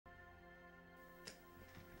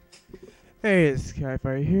Hey, it's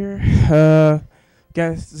Skyfire here.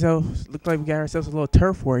 Look like we got ourselves a little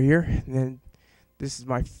turf war here. And then this is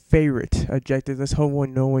my favorite objective. Let's hope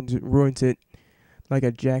no one ruins it like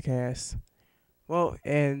a jackass. Well,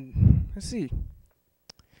 and let's see.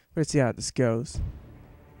 Let's see how this goes.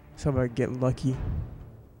 Somebody get lucky.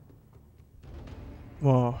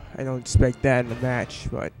 Well, I don't expect that in the match,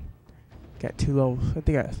 but got two levels. I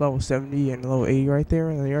think I got level 70 and level 80 right there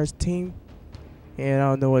on the yards team. And I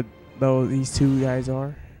don't know what these two guys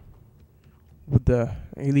are with the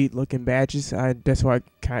elite looking badges. That's why I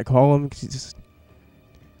kind of call them. Cause it's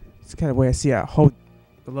kind of the way I see it. I hope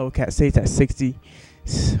the level cap stays at 60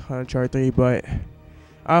 on Uncharted 3, but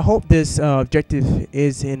I hope this objective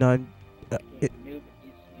is in Uncharted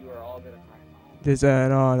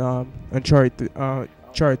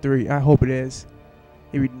 3. I hope it is.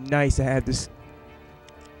 It'd be nice to have this.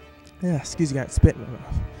 Yeah, excuse me, got spit in my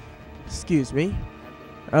mouth. Excuse me.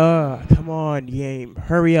 Come on, game.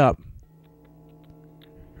 Hurry up.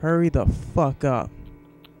 Hurry the fuck up.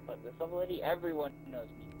 But this already everyone knows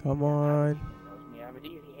me. Come on. Knows me.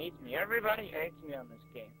 Everybody hates me. Everybody hates me on this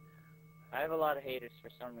game. I have a lot of haters for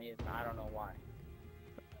some reason. I don't know why.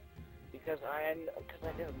 Because I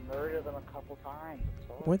did murder them a couple times.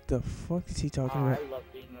 What the fuck is he talking about? I love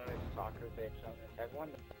being a soccer bitch on this.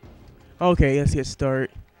 Everyone. Okay, let's get started.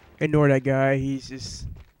 Ignore that guy. He's just.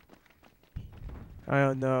 I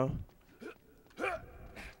don't know.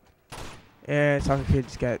 And soccer kid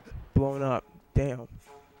just got blown up. Damn.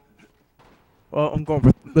 Well,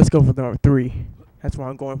 let's go for number 3. That's what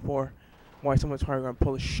I'm going for. Why someone's probably gonna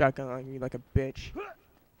pull a shotgun on me like a bitch.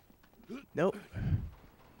 Nope.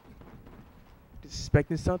 Just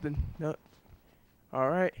expecting something. Nope.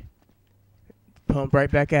 Alright. Pump right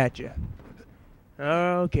back at you.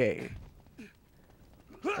 Okay.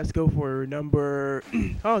 Let's go for number...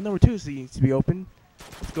 number 2 seems to be open.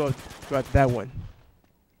 Let's go after that one.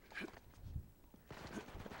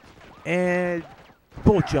 And...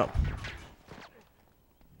 full jump.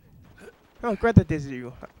 Oh, grab that Disney.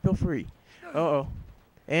 Feel free. Uh-oh.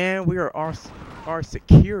 And we are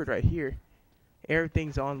secured right here.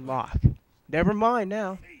 Everything's on lock. Never mind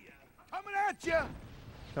now. Coming at you.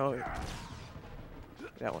 Oh, yeah.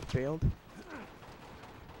 That one failed.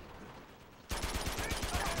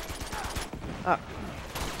 Ah.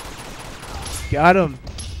 Got him.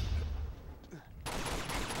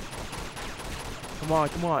 Come on,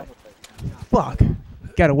 come on. Fuck.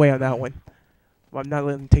 Got away on that one. Well, I'm not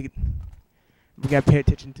letting him take it. We gotta pay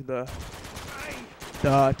attention to the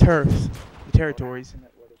turfs, the territories.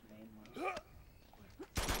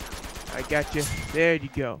 I got you. There you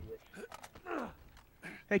go.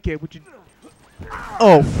 Hey kid, what you...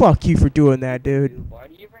 Oh, fuck you for doing that, dude. Why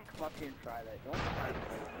do you even come up here and try that? Don't try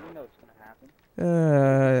that. You know it's gonna happen.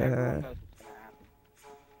 Everyone knows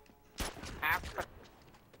it's gonna happen.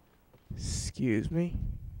 Excuse me.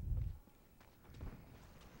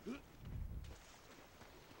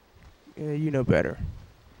 Yeah, you know better.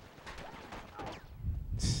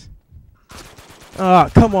 Ah,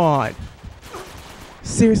 come on.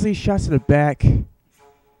 Seriously, shots to the back.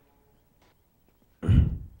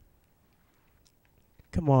 Come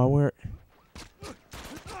on, what's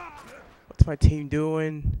my team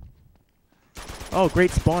doing? Oh,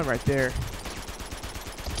 great spawn right there.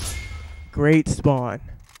 Great spawn.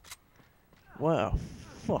 Wow.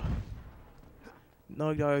 Fuck.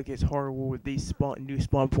 No dog gets horrible with these new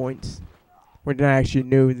spawn points. We're not actually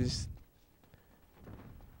new this.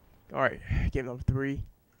 Alright, game number 3.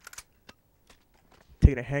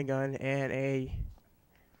 Taking a handgun and a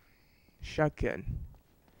shotgun.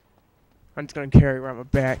 I'm just gonna carry it around my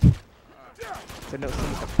back. So I know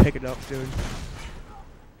someone's gonna pick it up soon.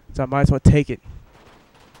 So I might as well take it.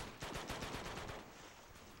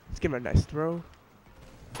 Let's give him a nice throw.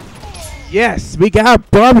 Yes, we got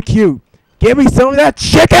barbecue. Give me some of that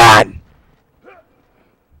chicken!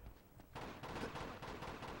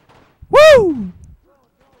 Woo!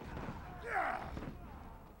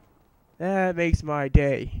 That makes my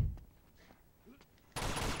day.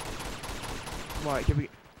 Come on, can we...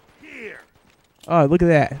 Oh, look at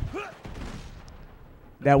that.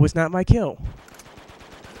 That was not my kill.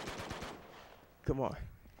 Come on.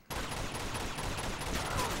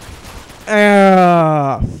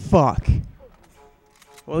 Ah, fuck.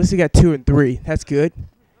 Well, at least we got 2 and 3. That's good.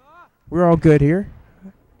 We're all good here.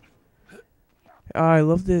 I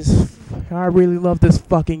love this. I really love this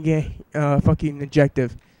fucking game. Fucking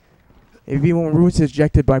objective. If anyone ruins this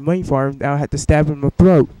objective by money farm, I'll have to stab him in the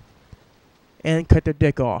throat. And cut their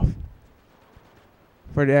dick off.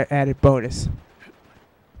 For that added bonus.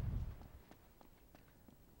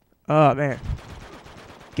 Oh, man.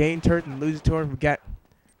 Gain turn and lose a turn. We got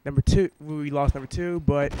number 2. We lost number 2,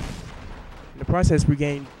 but in the process we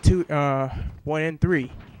gained 1 and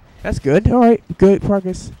 3. That's good. All right, good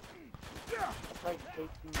progress. It's like taking.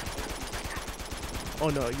 Oh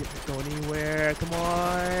no, you're not going anywhere. Come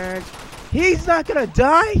on. He's not gonna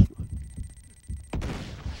die.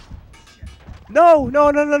 No,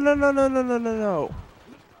 no, no, no, no, no, no, no, no, no, no.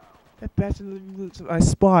 That bastard loses my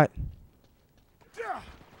spot.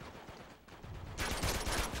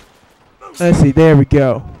 Let's see. There we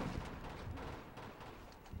go.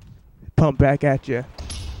 Pump back at you.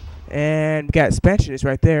 And we got expansionist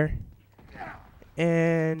right there.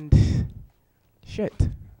 And shit.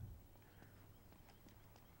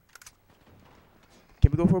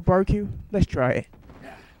 Can we go for a barbecue? Let's try it.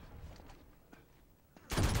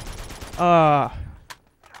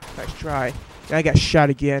 Nice try. And I got shot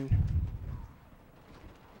again.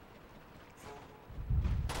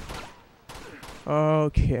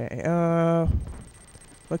 Okay.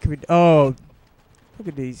 What can we? Oh, look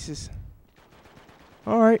at these. Just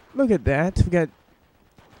all right. Look at that. We got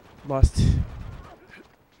lost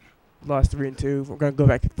 3 and 2. We're gonna go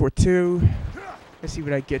back for 2. Let's see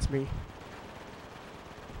what that gets me.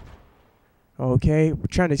 Okay, we're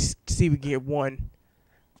trying to see if we can get 1.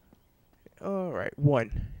 All right,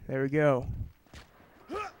 1. There we go.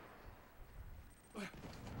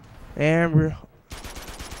 And we're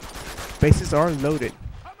bases are loaded.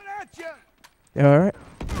 Coming at you. All right.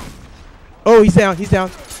 Oh, he's down. He's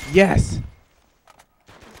down. Yes.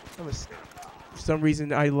 For some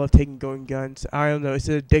reason, I love taking going guns. I don't know. It's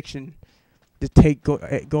an addiction to take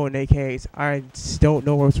going AKs. I just don't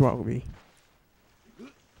know what's wrong with me.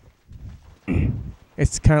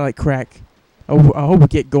 It's kind of like crack. I hope we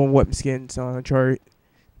get going weapon skins on Uncharted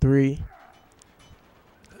 3.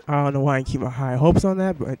 I don't know why I keep my high hopes on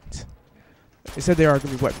that, but they said there are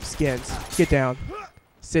going to be weapon skins. Get down.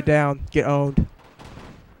 Sit down. Get owned.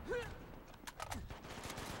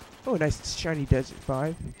 Oh, nice shiny Desert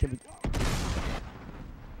 5. Can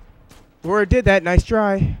we... Or did that. Nice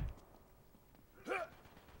try.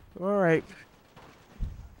 Alright.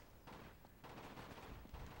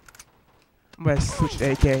 I'm going to switch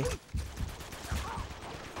to AK.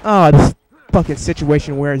 Oh, this fucking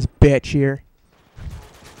situation where it's bitch here.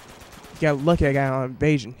 Got lucky I got on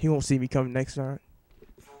invasion. He won't see me coming next time.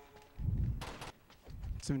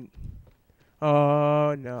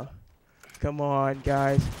 Oh no. Come on,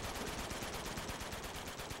 guys.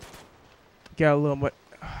 Got a little more.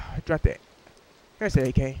 I dropped it. There's the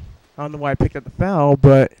AK. I don't know why I picked up the foul,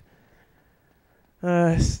 but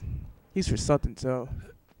he's for something, so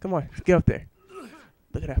come on, let's get up there.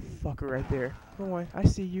 Look at that fucker right there. Come on, I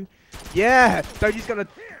see you. Yeah! Thought he's gonna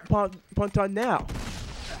punt on now.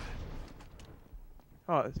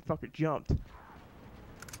 Oh, this fucker jumped.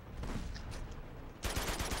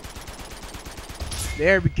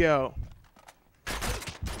 There we go.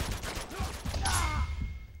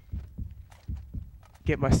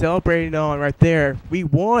 Get my celebrating on right there. We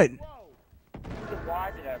won.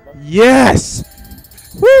 Yes!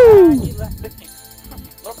 Woo!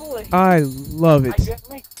 I love it. I just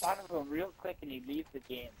make fun of him real quick and he leaves the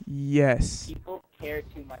game. Yes. People care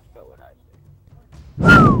too much about what I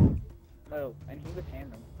say. Oh, and he was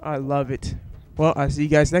handling. I love it. Well, I'll see you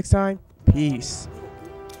guys next time. Peace.